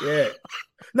had it. Yeah.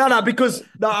 No, because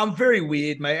I'm very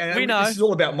weird, mate. And we know. This is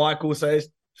all about Michael, so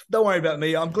don't worry about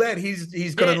me. I'm glad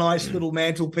he's got a nice little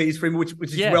mantelpiece for him, which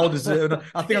is well deserved.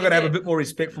 I think I'm going to have a bit more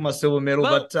respect for my silver medal.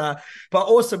 But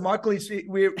also, Michael,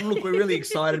 we're really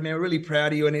excited, man. We're really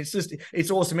proud of you, and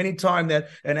it's awesome. Anytime that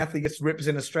an athlete gets to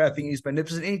represent Australia, I think he's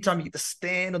magnificent. Anytime you get to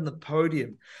stand on the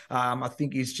podium, I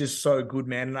think he's just so good,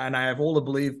 man. And I have all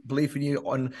the belief in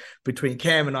you between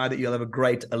Cam and I that you'll have a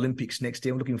great Olympics next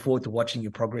year. I'm looking forward to watching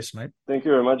your progress, mate. Thank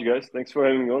you very much, guys. Thanks for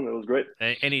having me on. It was great.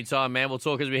 Anytime, man. We'll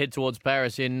talk as we head towards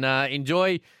Paris.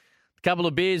 Enjoy a couple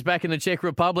of beers back in the Czech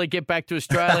Republic, get back to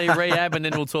Australia, rehab, and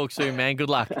then we'll talk soon, man. Good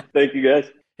luck. Thank you,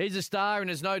 guys. He's a star, and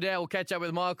there's no doubt we'll catch up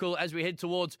with Michael as we head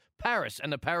towards Paris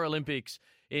and the Paralympics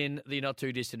in the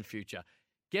not-too-distant future.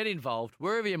 Get involved,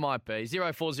 wherever you might be.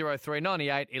 0403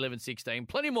 98 11 16.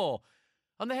 Plenty more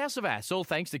on the House of Aths, all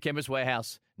thanks to Chemist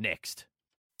Warehouse. Next.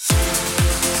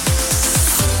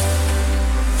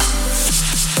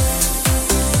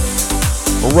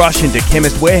 Rush into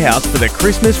Chemist Warehouse for the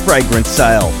Christmas fragrance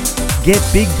sale. Get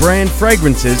big brand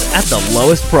fragrances at the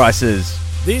lowest prices.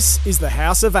 This is the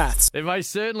House of Aths. It most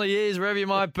certainly is, wherever you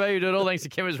might be. We do it all thanks to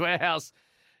Chemist Warehouse.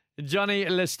 Johnny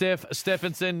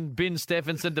Stephenson, Bin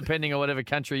Stephenson, depending on whatever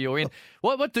country you're in.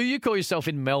 What do you call yourself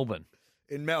in Melbourne?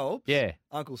 In Melbourne? Yeah.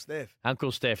 Uncle Steph.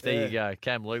 Uncle Steph, there you go.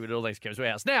 Cam Luke, with all thanks to Chemist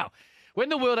Warehouse. Now, when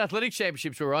the World Athletics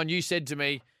Championships were on, you said to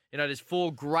me, there's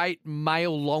 4 great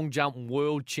male long jump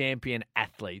world champion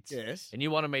athletes. Yes. And you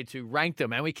wanted me to rank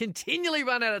them, and we continually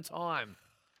run out of time.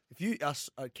 If you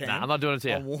can, I'm not doing it to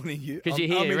you. I'm warning you. Because you're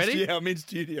here. You ready? Yeah, I'm in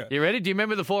studio. You ready? Do you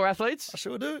remember the 4 athletes? I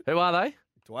sure do. Who are they?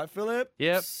 Dwight Phillips.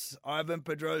 Yep. Ivan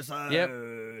Pedrosa.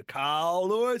 Yep. Carl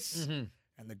Lewis. Mm-hmm.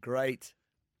 And the great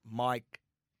Mike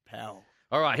Powell.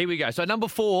 All right, here we go. So number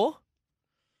 4,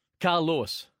 Carl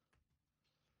Lewis.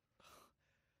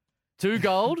 2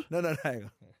 gold. No, hang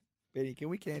on. Benny, can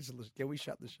we cancel this? Can we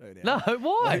shut the show down? No,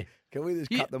 why? Can we just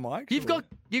cut the mics?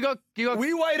 You got.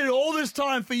 We waited all this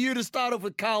time for you to start off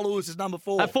with Carl Lewis as number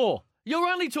 4. At 4. You're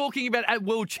only talking about at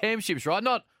World Championships, right?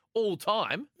 Not all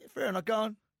time. Yeah, fair enough. Go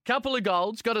on. Couple of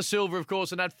golds, got a silver, of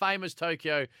course, in that famous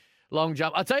Tokyo long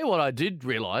jump. I'll tell you what I did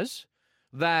realise,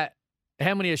 that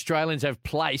how many Australians have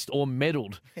placed or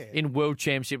medalled in World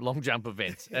Championship long jump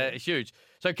events. Huge.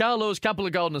 So Carl Lewis, couple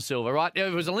of gold and a silver, right? If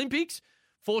it was Olympics,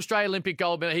 4 straight Olympic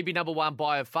gold medal. He'd be number 1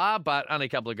 by far, but only a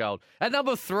couple of gold. At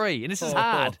number 3, and this is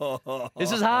hard.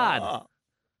 This is hard.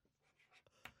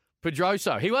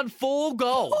 Pedroso. He won 4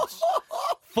 golds.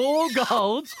 4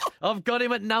 golds. I've got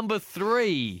him at number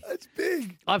 3. That's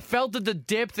big. I felt that the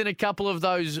depth in a couple of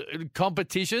those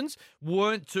competitions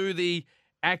weren't to the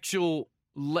actual,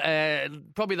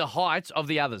 probably the heights of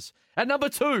the others. At number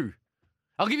 2,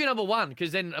 I'll give you number 1,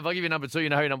 because then if I give you number 2, you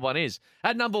know who number 1 is.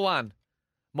 At number 1,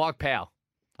 Mike Powell.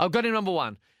 I've got him number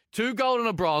 1. 2 gold and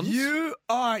a bronze. You've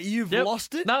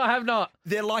lost it? No, I have not.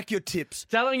 They're like your tips.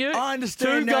 Telling you. I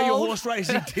understand 2 now gold, your horse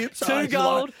racing tips. 2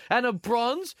 gold and a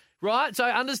bronze, right? So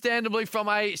understandably from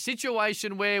a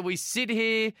situation where we sit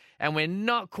here and we're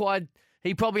not quite...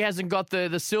 He probably hasn't got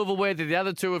the silverware that the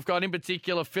other 2 have got, in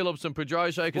particular Phillips and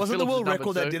Pedroso. Was it the world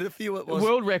record that did it for you? It was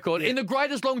world record in the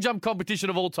greatest long jump competition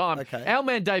of all time. Okay. Our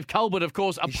man Dave Colbert, of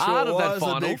course, part of that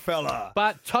final. A big fella.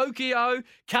 But Tokyo,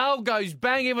 Carl goes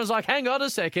bang. Everyone's like, hang on a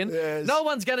second. Yes. No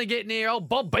one's going to get near old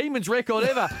Bob Beeman's record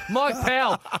ever. Mike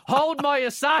Powell, hold my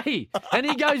Asahi. And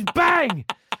he goes bang.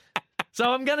 So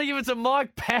I'm going to give it to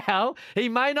Mike Powell. He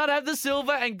may not have the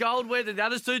silver and gold where the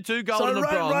others 2 gold and a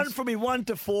bronze. So run from me 1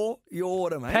 to 4, your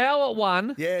order, mate. Powell at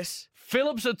 1. Yes.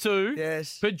 Phillips at 2.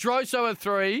 Yes. Pedroso at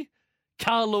 3.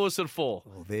 Carl Lewis at 4.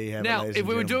 Well, there you have now, it, ladies if and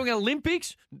we were gentlemen. doing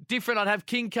Olympics, different. I'd have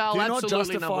King Carl Do absolutely not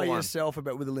number justify 1. yourself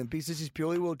with Olympics. This is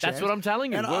purely world champs. That's what I'm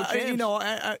telling you. And world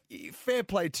champs. Fair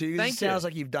play to you. Thank it sounds you.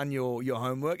 like you've done your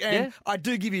homework. And I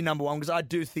do give you number 1 because I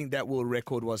do think that world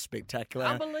record was spectacular.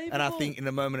 Unbelievable. And I think in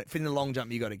the moment, in the long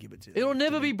jump, you got to give it to them. It'll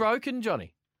never be broken,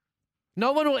 Johnny.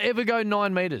 No one will ever go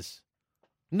 9 metres.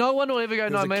 No one will ever go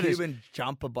 9 metres. Cuban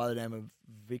jumper by the name of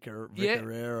Vicar Yeah,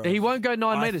 Herrera. he won't go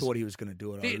 9 metres. I thought he was going to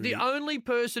do it. The only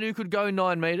person who could go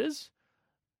 9 metres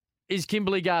is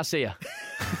Kimberly Garcia.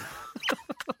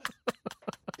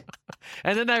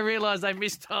 And then they realised they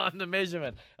mistimed the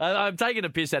measurement. I'm taking a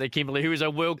piss out of Kimberly, who is a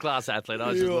world-class athlete. I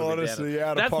was just You looking honestly down at her.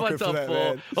 out of That's my pocket for top that, four.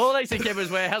 man. All thanks to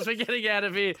Chemist Warehouse. We're getting out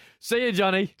of here. See you,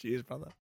 Johnny. Cheers, brother.